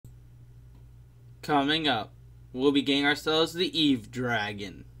Coming up, we'll be getting ourselves the Eve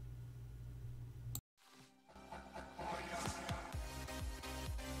Dragon.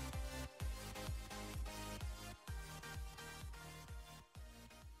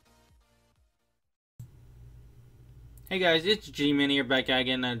 Hey guys, it's G-Mini here back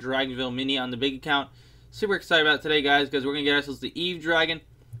again on Dragonvale Mini on the big account. Super excited about today, guys, because we're going to get ourselves the Eve Dragon.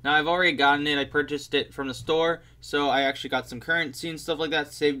 Now, I've already gotten it. I purchased it from the store, so I actually got some currency and stuff like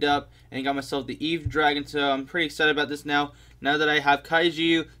that saved up, and got myself the Eve Dragon, so I'm pretty excited about this now. Now that I have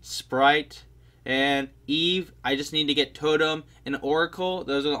Kaiju, Sprite, and Eve, I just need to get Totem and Oracle.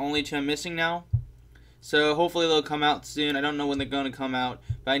 Those are the only two I'm missing now. So hopefully they'll come out soon. I don't know when they're going to come out,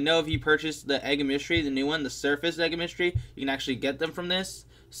 but I know if you purchase the Egg of Mystery, the new one, the Surface Egg of Mystery, you can actually get them from this.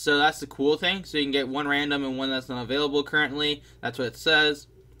 So that's the cool thing. So you can get one random and one that's not available currently. That's what it says.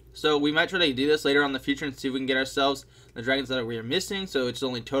 So we might try to do this later on in the future and see if we can get ourselves the dragons that we are missing. So it's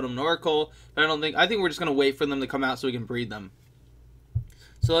only Totem and Oracle. But I think we're just going to wait for them to come out so we can breed them.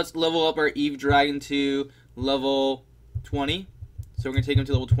 So let's level up our Eve Dragon to level 20. So we're going to take him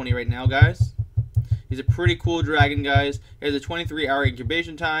to level 20 right now, guys. He's a pretty cool dragon, guys. He has a 23-hour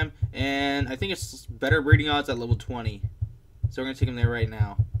incubation time, and I think it's better breeding odds at level 20. So we're going to take him there right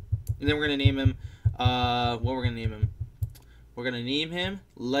now. And then we're going to name him, what we're going to name him? We're going to name him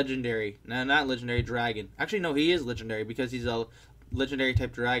Legendary. No, not Legendary Dragon. Actually, no, he is Legendary because he's a Legendary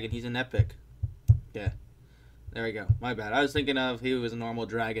type dragon. He's an epic. Yeah. There we go. My bad. I was thinking of he was a normal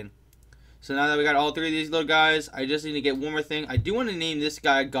dragon. So now that we got all three of these little guys, I just need to get one more thing. I do want to name this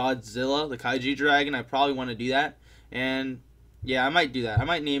guy Godzilla, the Kaiju Dragon. I probably want to do that. And, yeah, I might do that. I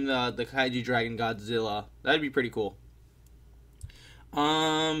might name the Kaiju Dragon Godzilla. That'd be pretty cool.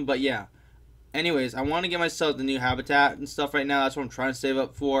 But, yeah. Anyways, I want to get myself the new habitat and stuff right now. That's what I'm trying to save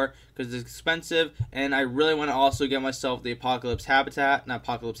up for because it's expensive. And I really want to also get myself the Apocalypse habitat. Not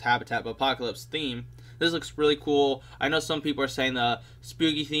Apocalypse habitat, but Apocalypse theme. This looks really cool. I know some people are saying the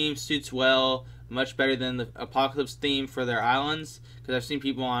spooky theme suits well, much better than the Apocalypse theme for their islands. Because I've seen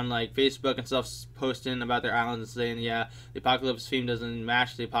people on like Facebook and stuff posting about their islands and saying, yeah, the Apocalypse theme doesn't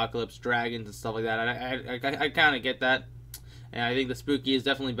match the Apocalypse dragons and stuff like that. I kind of get that. And I think the spooky is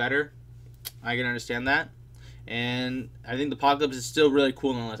definitely better. I can understand that. And I think the Apocalypse is still really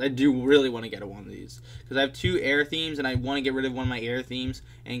cool nonetheless. I do really want to get one of these. Because I have two air themes, and I want to get rid of one of my air themes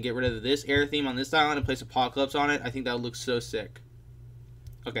and get rid of this air theme on this island and place Apocalypse on it. I think that would look so sick.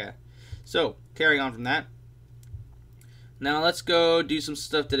 Okay. So, carrying on from that. Now, let's go do some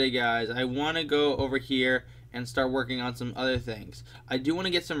stuff today, guys. I want to go over here and start working on some other things. I do want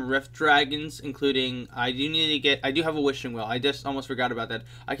to get some Rift Dragons, including, I do have a Wishing Well. I just almost forgot about that.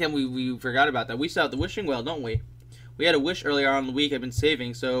 We forgot about that. We still have the Wishing Well, don't we? We had a wish earlier on in the week I've been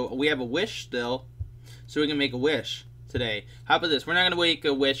saving, so we have a wish still, so we can make a wish today. How about this? We're not going to make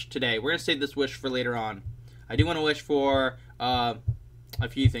a wish today. We're going to save this wish for later on. I do want to wish for a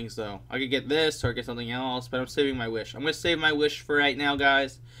few things, though. I could get this or get something else, but I'm saving my wish. I'm going to save my wish for right now,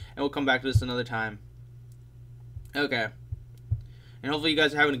 guys, and we'll come back to this another time. Okay. And hopefully you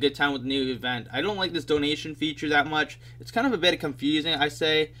guys are having a good time with the new event. I don't like this donation feature that much. It's kind of a bit confusing, I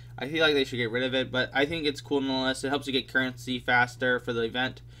say. I feel like they should get rid of it, but I think it's cool nonetheless. It helps you get currency faster for the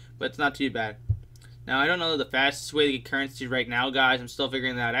event, but it's not too bad. Now, I don't know the fastest way to get currency right now, guys. I'm still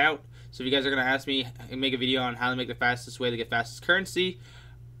figuring that out. So if you guys are going to ask me and make a video on how to make the fastest way to get fastest currency,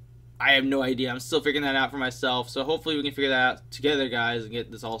 I have no idea. I'm still figuring that out for myself. So hopefully we can figure that out together, guys, and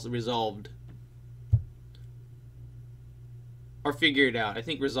get this all resolved. Or figure it out. I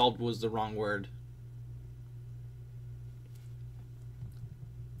think resolved was the wrong word.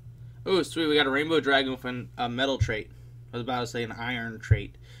 Oh, sweet. We got a rainbow dragon with a metal trait. I was about to say an iron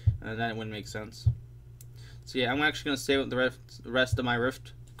trait. That wouldn't make sense. So yeah, I'm actually going to save up the rest of my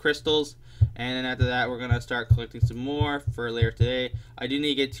Rift crystals. And then after that, we're going to start collecting some more for later today. I do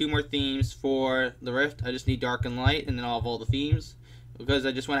need to get 2 more themes for the Rift. I just need dark and light, and then I'll have all the themes. Because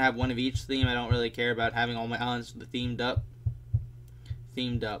I just want to have one of each theme. I don't really care about having all my islands themed up.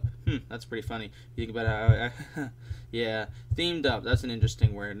 That's pretty funny. You think about how yeah, themed up. That's an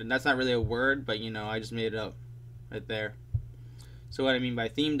interesting word. And that's not really a word, but you know, I just made it up right there. So what I mean by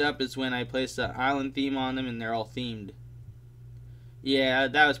themed up is when I place an island theme on them and they're all themed. Yeah,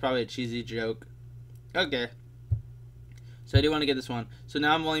 that was probably a cheesy joke. Okay. So I do want to get this one. So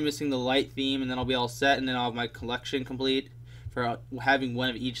now I'm only missing the light theme, and then I'll be all set, and then I'll have my collection complete for having one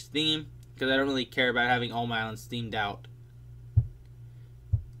of each theme, because I don't really care about having all my islands themed out.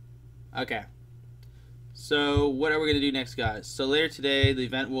 Okay, so what are we going to do next, guys? So later today, the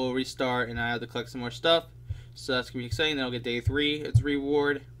event will restart, and I have to collect some more stuff. So that's going to be exciting. Then I'll get day 3. It's a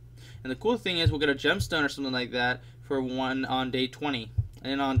reward. And the cool thing is we'll get a gemstone or something like that for one on day 20.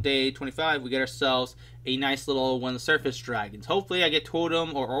 And then on day 25, we get ourselves a nice little one of the surface dragons. Hopefully I get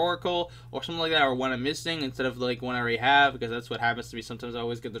Totem or Oracle or something like that, or one I'm missing instead of like one I already have, because that's what happens to me. Sometimes I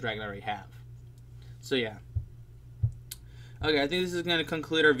always get the dragon I already have. So yeah. Okay, I think this is going to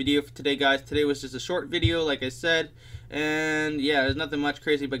conclude our video for today, guys. Today was just a short video, like I said. And yeah, there's nothing much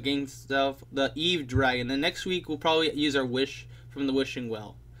crazy but getting stuff. The Eve Dragon. And next week, we'll probably use our wish from the Wishing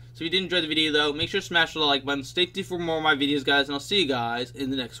Well. So if you did enjoy the video, though, make sure to smash the like button. Stay tuned for more of my videos, guys. And I'll see you guys in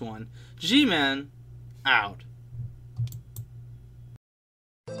the next one. G-Man, out.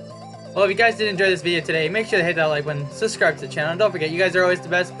 Well, if you guys did enjoy this video today, make sure to hit that like button, subscribe to the channel, and don't forget, you guys are always the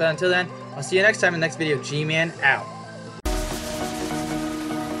best. But until then, I'll see you next time in the next video. G-Man, out.